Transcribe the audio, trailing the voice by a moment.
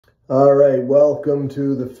All right, welcome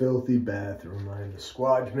to the filthy bathroom. I'm the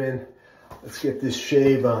Squadman. Let's get this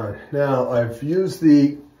shave on. Now, I've used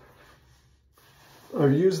the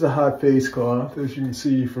hot face cloth, as you can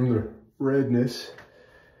see from the redness,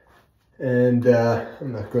 and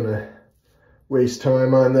I'm not gonna waste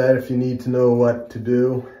time on that. If you need to know what to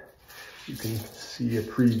do, you can see a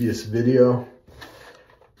previous video.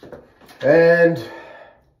 And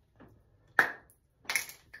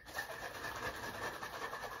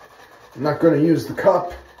I'm not going to use the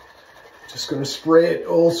cup, just going to spray it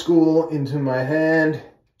old school into my hand,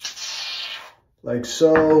 like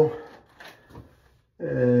so,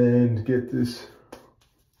 and get this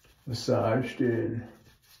massaged in.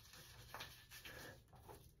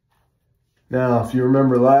 Now, if you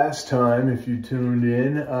remember last time, if you tuned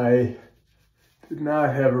in, I did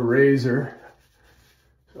not have a razor,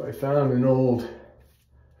 so I found an old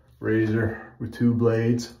razor with 2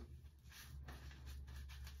 blades.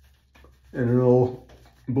 And an old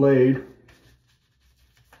blade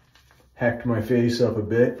hacked my face up a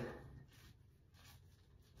bit.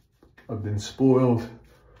 I've been spoiled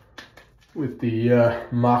with the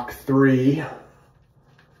Mach 3.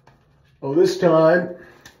 Well, this time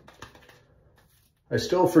I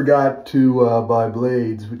still forgot to buy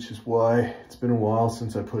blades, which is why it's been a while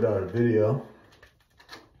since I put out a video.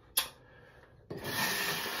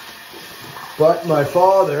 But my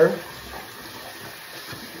father,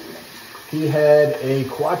 he had a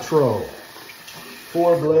Quattro,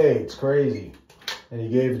 4 blades, crazy, and he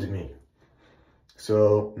gave it to me.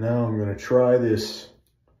 So now I'm gonna try this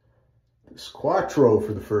Quattro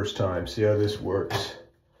for the first time, see how this works.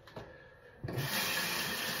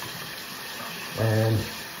 And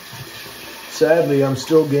sadly, I'm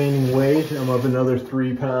still gaining weight. I'm up another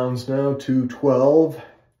 3 pounds now, 212.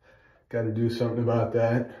 Got to do something about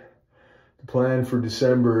that. The plan for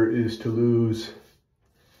December is to lose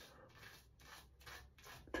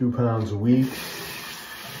 2 pounds a week,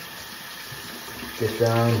 get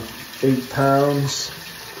down 8 pounds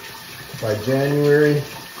by January,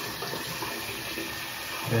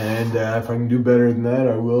 and if I can do better than that,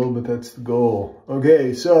 I will, but that's the goal.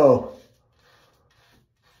 Okay, so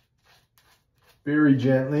very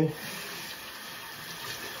gently,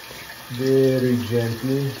 let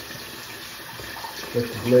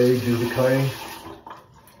the blade do the cutting.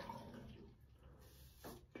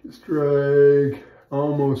 Just drag.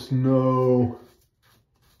 Almost no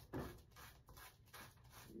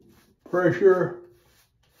pressure.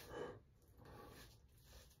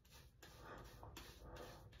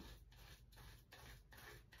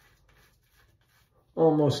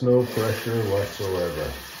 Almost no pressure whatsoever.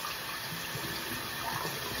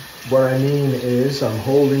 What I mean is I'm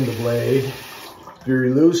holding the blade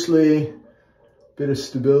very loosely, bit of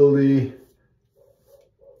stability,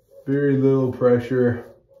 very little pressure.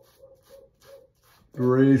 The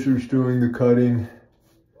razor's doing the cutting,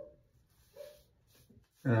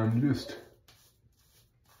 and I'm just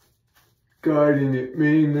guiding it,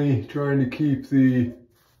 mainly trying to keep the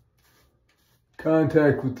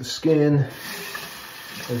contact with the skin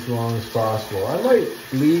as long as possible. I might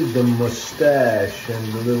leave the mustache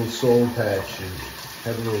and the little soul patch and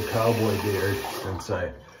have a little cowboy beard since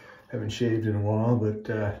I haven't shaved in a while, but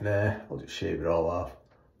nah, I'll just shave it all off.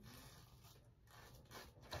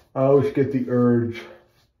 I always get the urge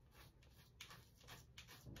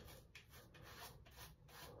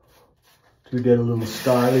to get a little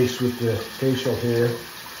stylish with the facial hair.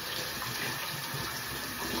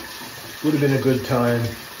 Would have been a good time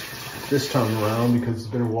this time around because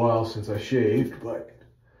it's been a while since I shaved, but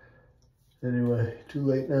anyway, too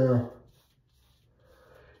late now.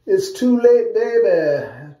 It's too late, baby.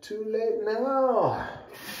 Too late now.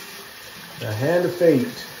 The hand of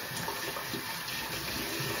fate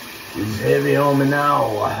is heavy on me now.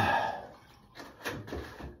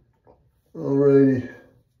 Alrighty.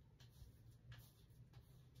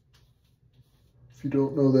 If you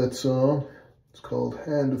don't know that song, it's called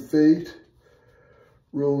Hand of Fate,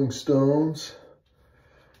 Rolling Stones.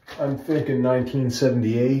 I'm thinking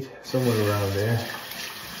 1978, somewhere around there.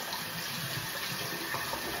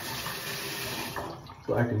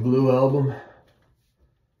 Black and Blue album.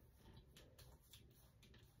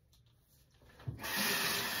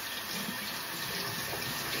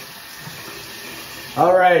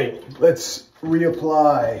 All right, let's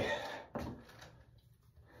reapply.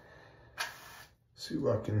 See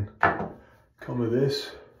what can come of this.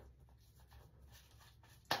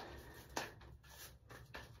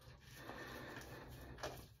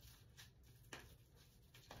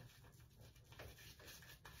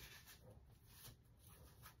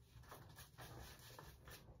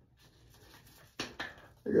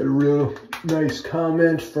 I got a real nice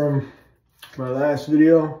comment from my last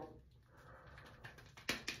video.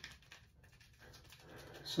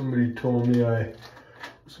 Somebody told me I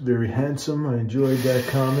was very handsome. I enjoyed that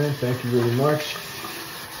comment. Thank you very much.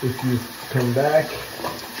 If you come back,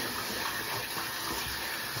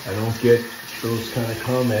 I don't get those kind of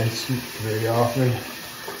comments very often.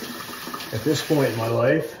 At this point in my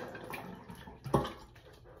life,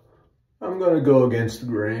 I'm gonna go against the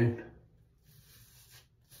grain.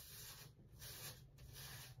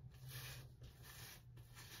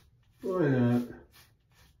 Why not?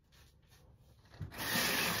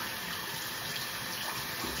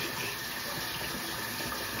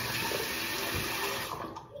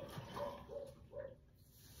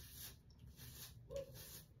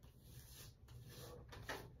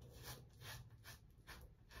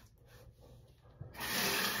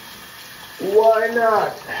 Why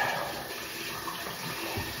not?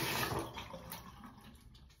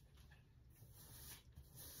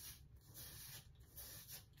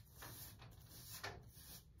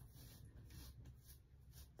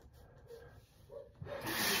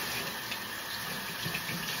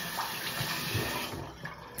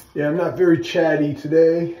 Yeah, I'm not very chatty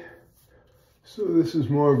today, so this is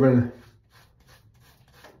more of an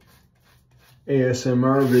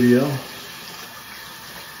ASMR video.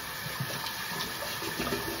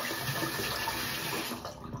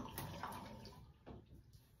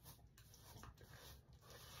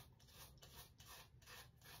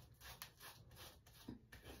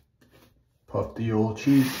 Puff the old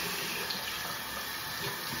cheek.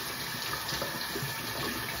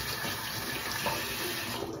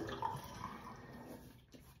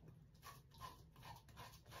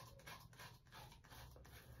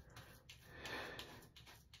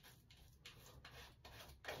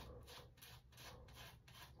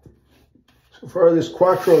 So far this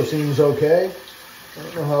Quattro seems okay. I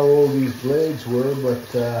don't know how old these blades were, but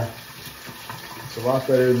it's a lot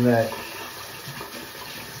better than that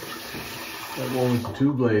one with the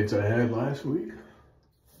 2 blades I had last week.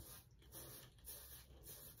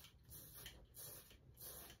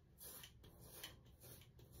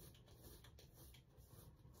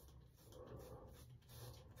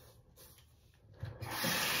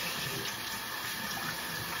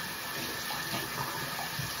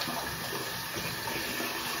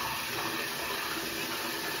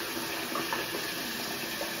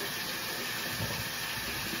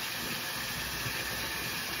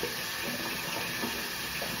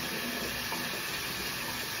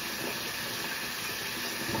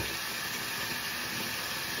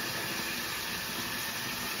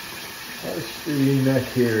 How's the neck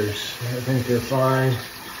hairs? I think they're fine.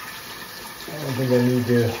 I don't think I need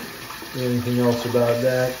to do anything else about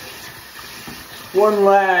that. One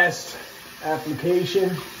last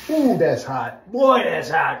application. Ooh, that's hot. Boy,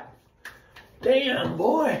 that's hot. Damn,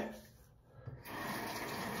 boy.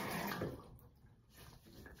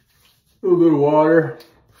 A little bit of water.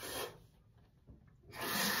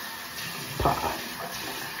 Pop.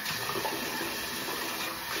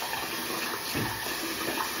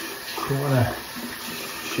 I want to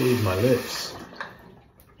shave my lips.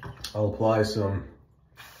 I'll apply some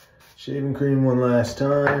shaving cream one last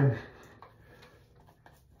time.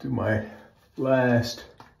 Do my last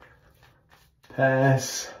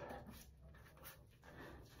pass.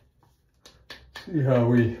 See how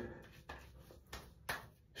we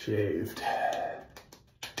shaved.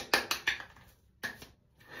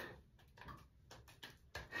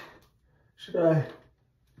 Should I?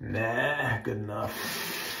 Nah, good enough.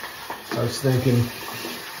 I was thinking,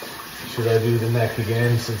 should I do the neck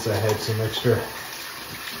again since I had some extra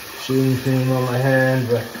shaving cream on my hand,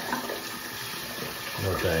 but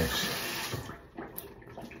no thanks.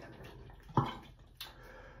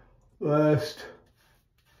 Last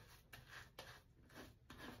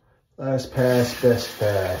pass, best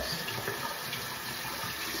pass.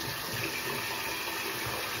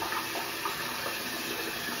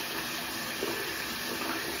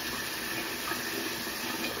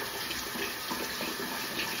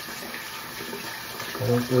 I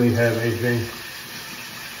don't really have anything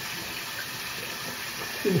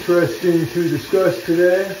interesting to discuss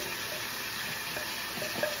today.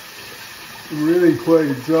 I'm really quite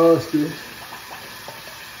exhausted.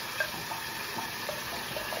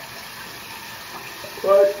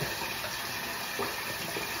 But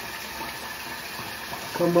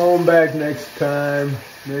come on back next time,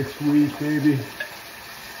 next week maybe. And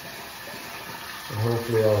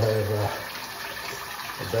hopefully I'll have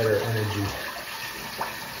a better energy.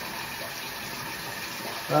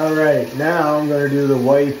 All right, now I'm going to do the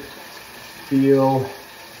white feel.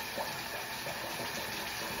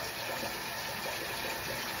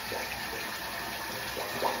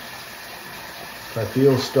 I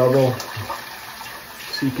feel stubble,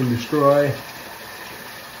 seek and destroy.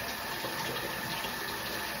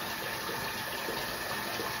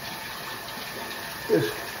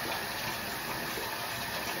 Just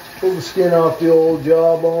pull the skin off the old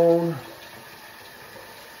jawbone.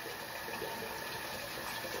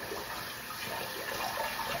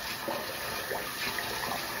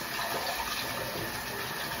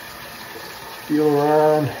 Feel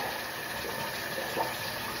around,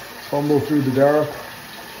 fumble through the dark.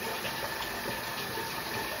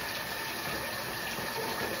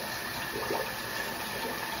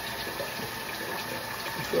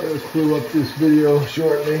 Try to clue up this video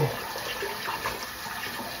shortly.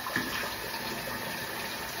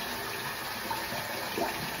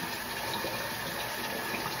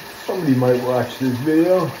 Somebody might watch this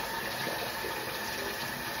video.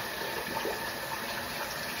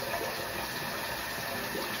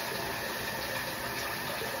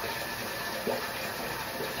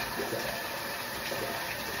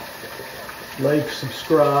 Like,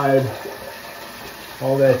 subscribe,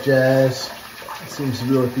 all that jazz. It seems to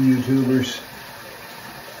be what the YouTubers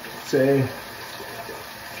say.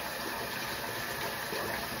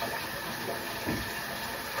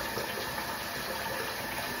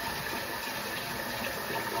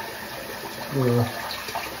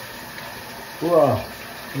 Well,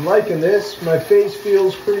 I'm liking this. My face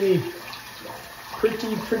feels pretty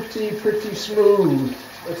smooth.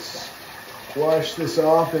 Let's wash this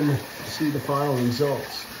off and see the final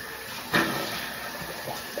results.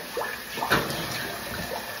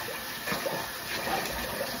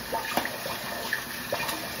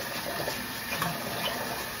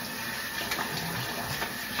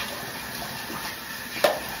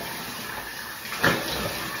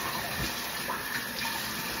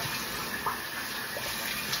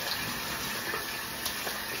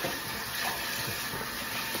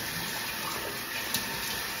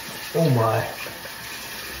 Oh my.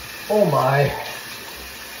 Oh my.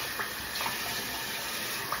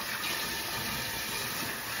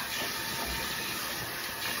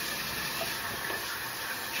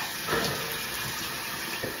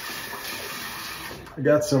 I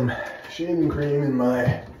got some shaving cream in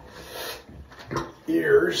my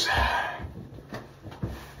ears.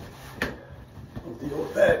 I'll deal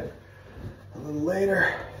with that a little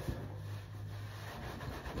later.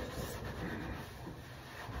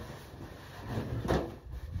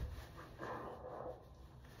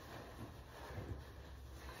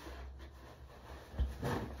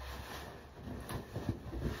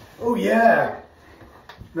 Oh yeah.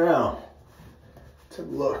 Now, let's have a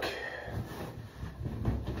look.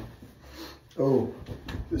 Oh,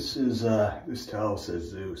 this is this towel says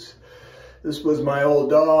Zeus. This was my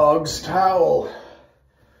old dog's towel.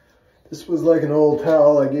 This was like an old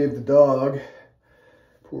towel I gave the dog.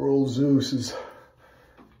 Poor old Zeus is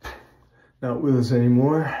not with us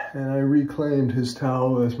anymore, and I reclaimed his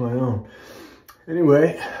towel as my own.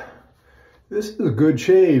 Anyway, this is a good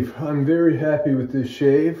shave. I'm very happy with this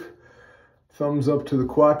shave. Thumbs up to the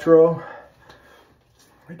Quattro.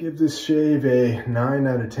 I give this shave a 9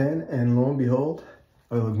 out of 10, and lo and behold,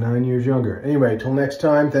 I look 9 years younger. Anyway, till next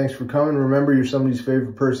time, thanks for coming. Remember, you're somebody's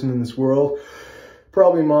favorite person in this world.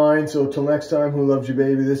 Probably mine, so till next time, who loves you,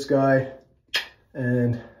 baby? This guy,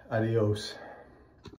 and adios.